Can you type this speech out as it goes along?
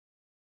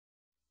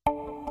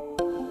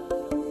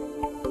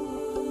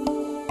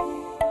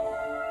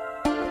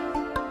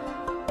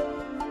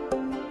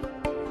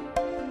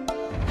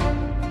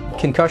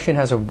Concussion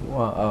has a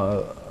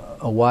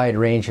wide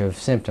range of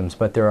symptoms,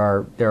 but there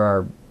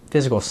are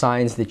physical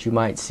signs that you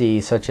might see,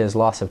 such as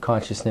loss of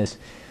consciousness.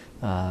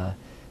 There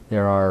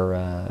are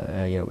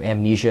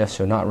amnesia,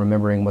 so not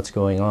remembering what's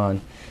going on.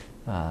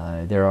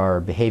 There are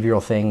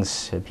behavioral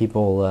things,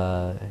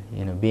 people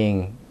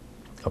being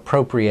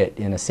appropriate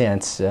in a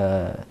sense,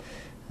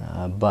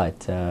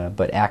 but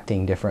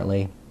acting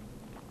differently.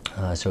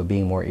 So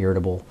being more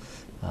irritable,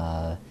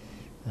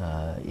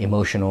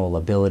 emotional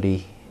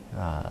ability.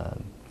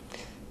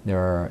 There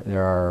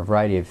are a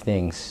variety of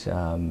things,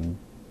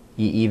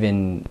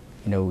 even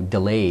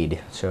delayed.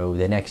 So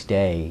the next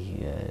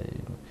day,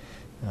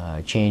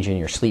 change in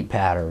your sleep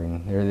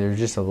pattern. There's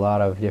just a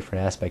lot of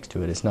different aspects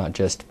to it. It's not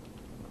just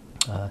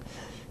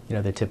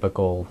the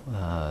typical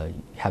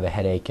have a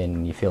headache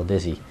and you feel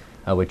dizzy,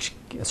 which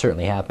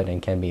certainly happen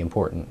and can be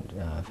important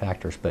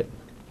factors. But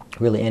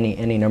really,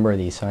 any number of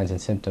these signs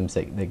and symptoms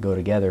that go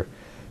together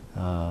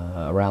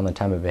around the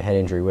time of a head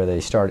injury, whether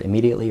they start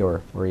immediately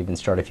or even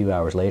start a few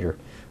hours later,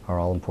 are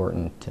all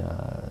important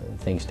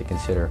things to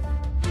consider.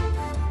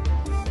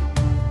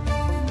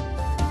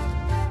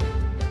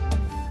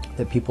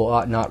 That people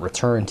ought not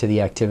return to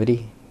the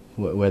activity,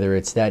 whether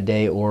it's that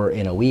day or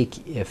in a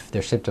week, if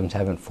their symptoms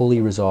haven't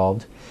fully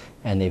resolved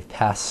and they've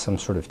passed some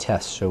sort of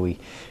test. So we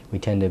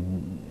tend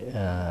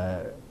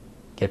to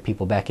get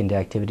people back into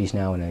activities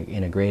now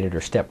in a graded or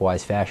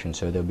stepwise fashion.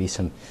 So there'll be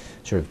some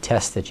sort of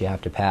tests that you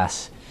have to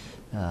pass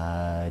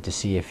to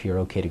see if you're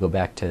okay to go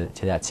back to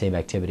that same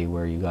activity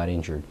where you got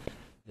injured.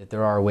 That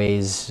there are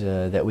ways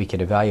that we can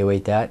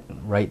evaluate that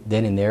right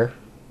then and there,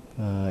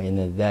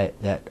 and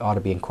that ought to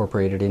be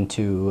incorporated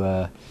into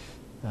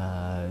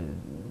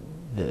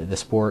the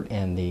sport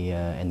and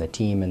the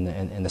team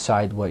and the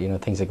side,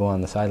 things that go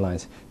on the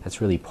sidelines.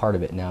 That's really part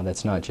of it now.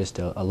 That's not just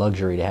a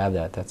luxury to have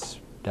that.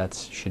 That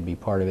should be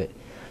part of it,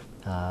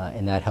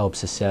 and that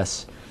helps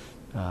assess.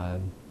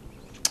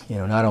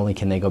 Not only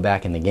can they go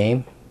back in the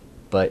game,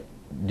 but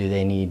do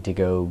they need to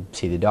go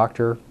see the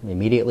doctor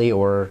immediately,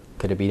 or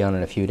could it be done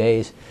in a few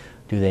days?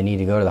 Do they need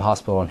to go to the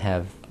hospital and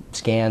have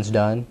scans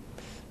done?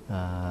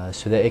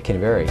 So that it can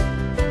vary.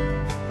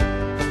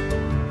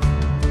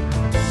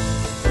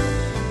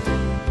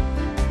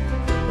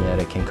 That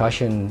a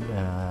concussion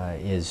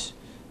is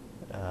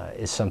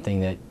something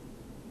that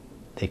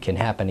can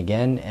happen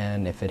again,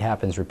 and if it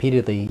happens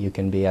repeatedly, you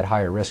can be at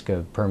higher risk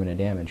of permanent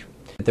damage.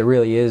 There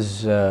really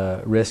is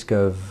risk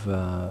of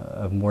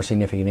more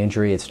significant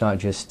injury. It's not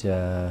just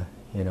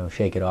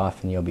shake it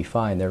off and you'll be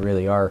fine. There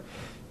really are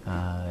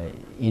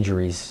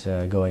injuries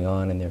going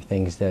on, and there are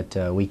things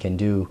that we can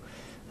do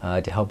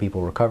to help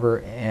people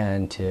recover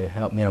and to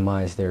help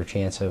minimize their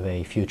chance of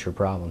a future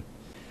problem.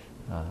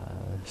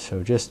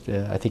 So just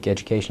I think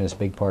education is a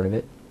big part of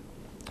it,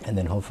 and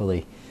then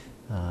hopefully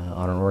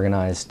on an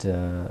organized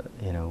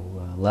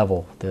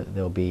level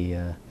there'll be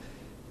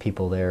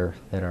people there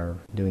that are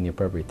doing the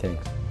appropriate things.